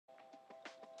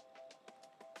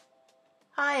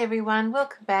Hi everyone,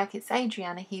 welcome back. It's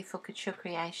Adriana here for Couture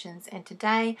Creations, and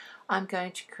today I'm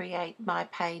going to create my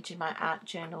page in my art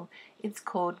journal. It's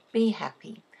called Be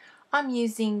Happy. I'm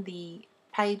using the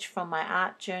page from my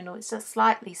art journal. It's just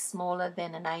slightly smaller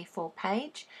than an A4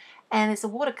 page, and it's a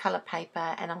watercolor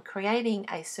paper, and I'm creating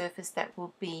a surface that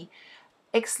will be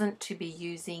excellent to be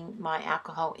using my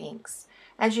alcohol inks.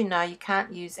 As you know, you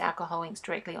can't use alcohol inks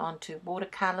directly onto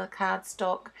watercolor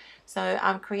cardstock, so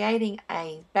I'm creating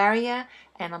a barrier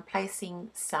and I'm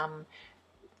placing some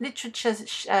literature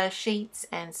sheets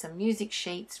and some music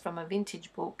sheets from a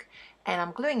vintage book, and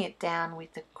I'm gluing it down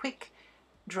with a quick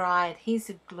dry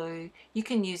adhesive glue. You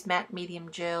can use matte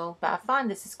medium gel, but I find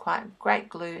this is quite great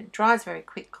glue. It dries very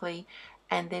quickly,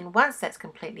 and then once that's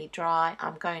completely dry,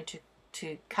 I'm going to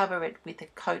cover it with a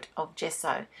coat of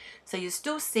gesso. So you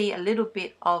still see a little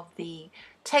bit of the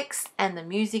text and the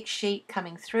music sheet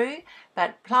coming through,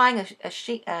 but applying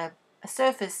a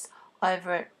surface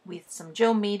over it with some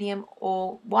gel medium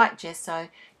or white gesso,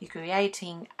 you're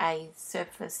creating a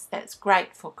surface that's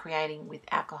great for creating with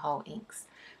alcohol inks.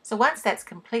 So once that's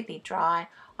completely dry,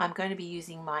 I'm going to be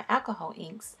using my alcohol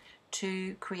inks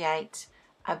to create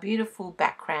a beautiful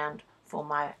background for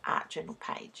my art journal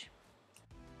page.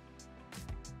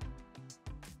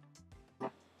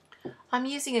 I'm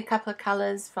using a couple of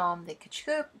colors from the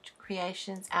Couture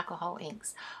Creations alcohol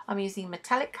inks. I'm using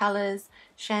metallic colors,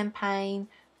 champagne,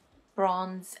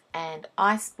 bronze and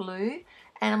ice blue,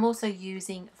 and I'm also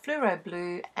using fluoro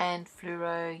blue and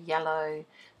fluoro yellow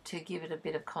to give it a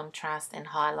bit of contrast and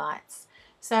highlights.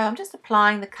 So I'm just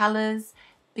applying the colors.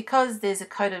 Because there's a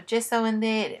coat of gesso in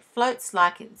there, it floats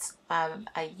like it's a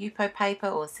UPO paper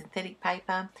or synthetic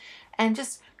paper, and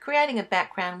just creating a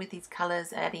background with these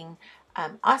colors, adding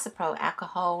isopropyl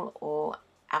alcohol or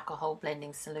alcohol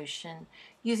blending solution,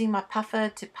 using my puffer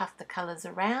to puff the colors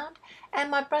around,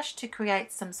 and my brush to create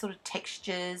some sort of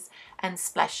textures and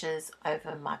splashes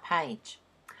over my page.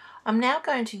 I'm now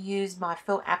going to use my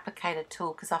felt applicator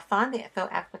tool, because I find the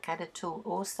felt applicator tool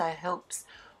also helps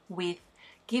with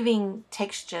giving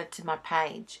texture to my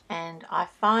page, and I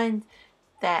find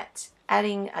that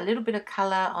adding a little bit of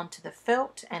color onto the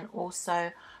felt and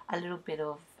also a little bit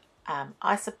of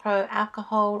isopropyl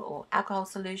alcohol or alcohol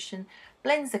solution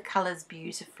blends the colors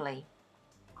beautifully.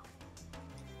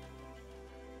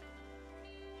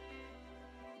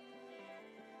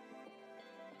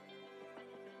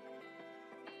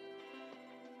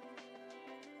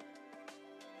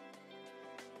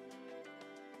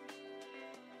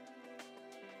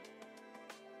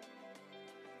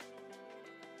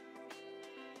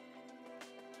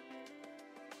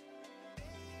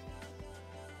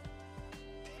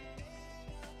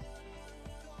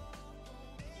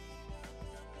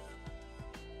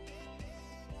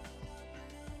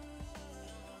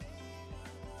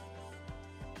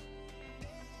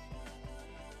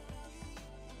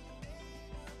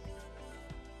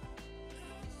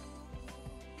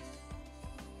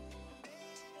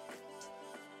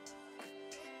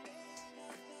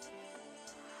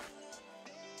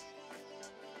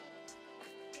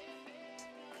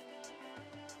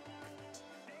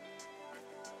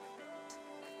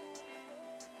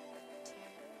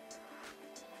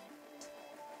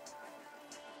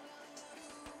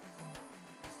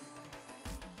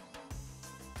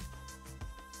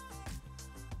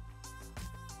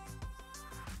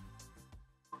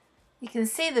 You can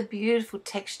see the beautiful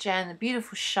texture and the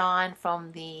beautiful shine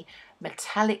from the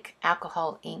metallic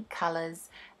alcohol ink colors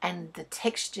and the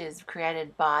textures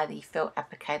created by the felt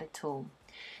applicator tool.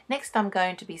 Next, I'm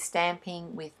going to be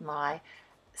stamping with my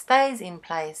Stayz in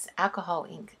Place alcohol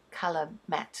ink color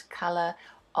matte color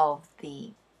of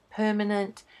the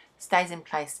permanent Stayz in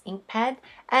Place ink pad,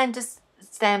 and just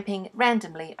stamping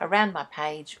randomly around my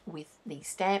page with the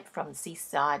stamp from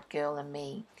Seaside Girl and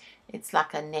Me. It's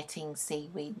like a netting,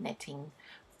 seaweed netting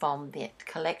from that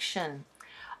collection.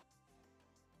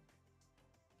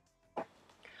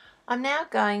 I'm now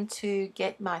going to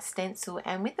get my stencil,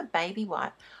 and with a baby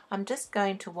wipe I'm just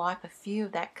going to wipe a few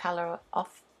of that colour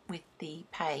off with the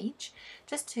page,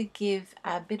 just to give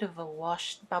a bit of a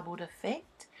washed bubbled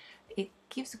effect. It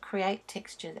gives a create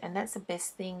texture, and that's the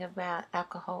best thing about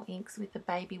alcohol inks. With the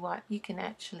baby wipe you can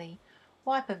actually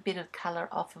wipe a bit of colour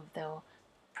off of the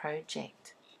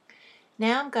project.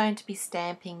 Now I'm going to be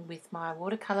stamping with my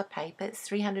watercolour paper, it's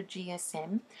 300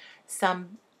 GSM,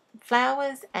 some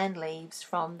flowers and leaves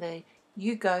from the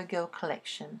You Go Girl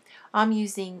collection. I'm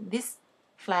using this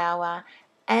flower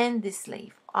and this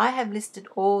leaf. I have listed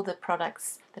all the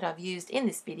products that I've used in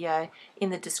this video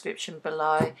in the description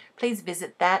below. Please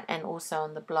visit that, and also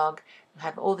on the blog you'll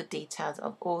have all the details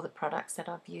of all the products that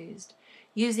I've used.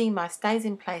 Using my Stayz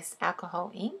in Place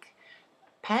alcohol ink,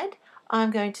 pad,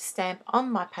 I'm going to stamp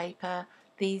on my paper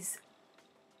these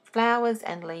flowers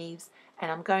and leaves,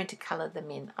 and I'm going to colour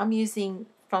them in. I'm using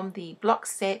from the block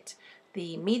set,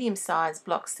 the medium size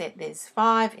block set. There's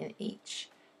 5 in each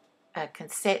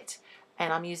set,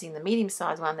 and I'm using the medium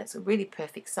size one. That's a really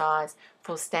perfect size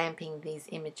for stamping these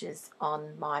images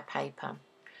on my paper.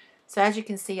 So as you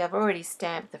can see, I've already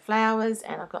stamped the flowers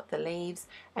and I've got the leaves,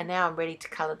 and now I'm ready to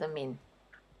colour them in.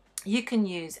 You can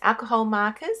use alcohol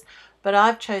markers, but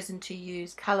I've chosen to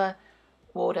use colour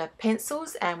water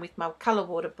pencils, and with my colour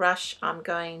water brush I'm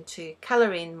going to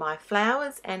colour in my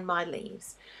flowers and my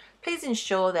leaves. Please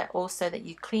ensure that also that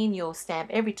you clean your stamp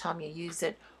every time you use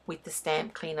it with the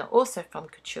stamp cleaner, also from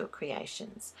Couture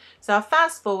Creations. So I'll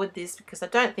fast forward this because I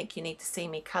don't think you need to see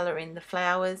me colour in the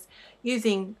flowers.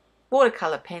 Using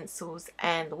watercolour pencils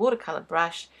and the watercolour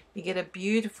brush, you get a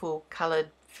beautiful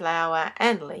coloured flower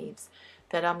and leaves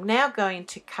that I'm now going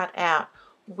to cut out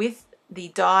with the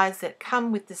dies that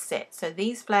come with the set. So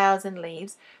these flowers and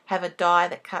leaves have a die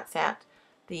that cuts out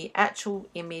the actual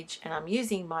image, and I'm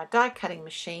using my die cutting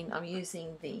machine. I'm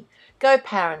using the Go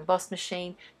Power and Boss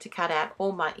machine to cut out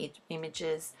all my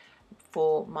images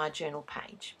for my journal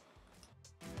page.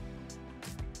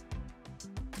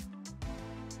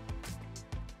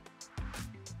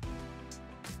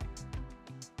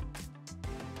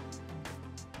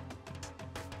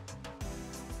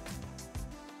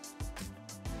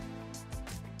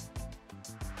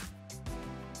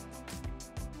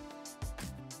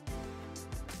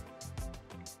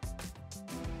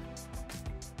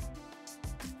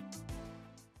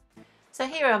 So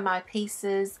here are my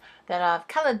pieces that I've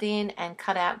coloured in and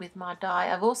cut out with my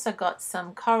die. I've also got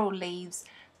some coral leaves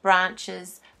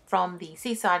branches from the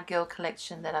Seaside Girl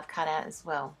collection that I've cut out as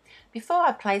well. Before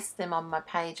I place them on my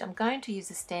page, I'm going to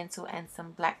use a stencil and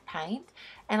some black paint,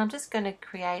 and I'm just going to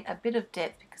create a bit of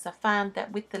depth because I found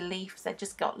that with the leaves they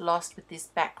just got lost with this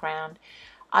background.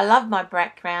 I love my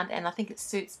background and I think it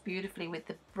suits beautifully with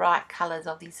the bright colours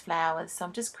of these flowers, so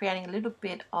I'm just creating a little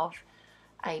bit of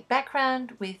a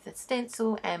background with a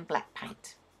stencil and black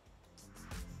paint.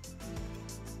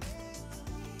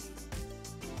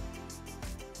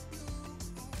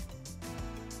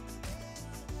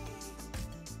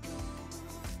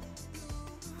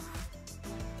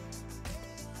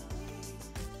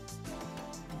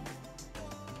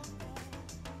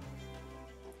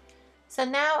 So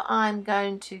now I'm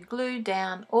going to glue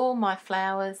down all my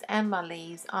flowers and my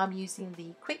leaves. I'm using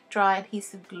the quick dry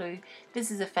adhesive glue.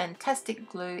 This is a fantastic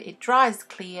glue. It dries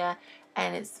clear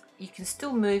and you can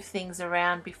still move things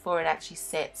around before it actually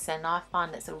sets, and I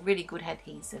find it's a really good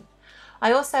adhesive.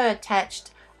 I also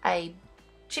attached a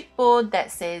chipboard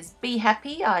that says "Be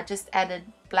Happy." I just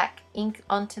added black ink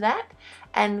onto that,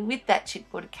 and with that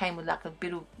chipboard it came with like a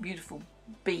beautiful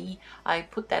bee. I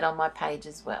put that on my page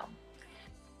as well.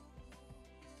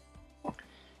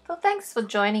 Well, thanks for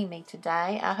joining me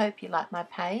today. I hope you like my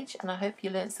page, and I hope you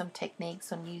learned some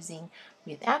techniques on using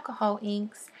with alcohol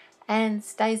inks and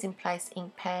Stays in Place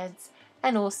ink pads,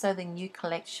 and also the new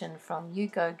collection from You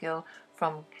Go Girl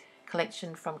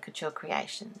collection from Couture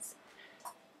Creations.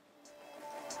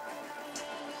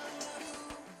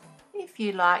 If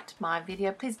you liked my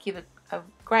video, please give it a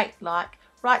great like.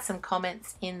 Write some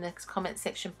comments in the comment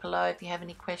section below if you have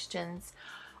any questions.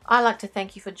 I'd like to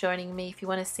thank you for joining me. If you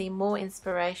want to see more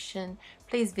inspiration,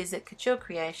 please visit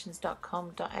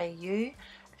couturecreations.com.au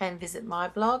and visit my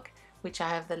blog, which I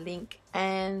have the link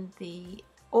and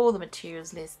all the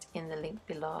materials list in the link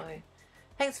below.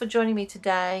 Thanks for joining me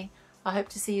today. I hope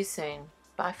to see you soon.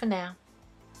 Bye for now.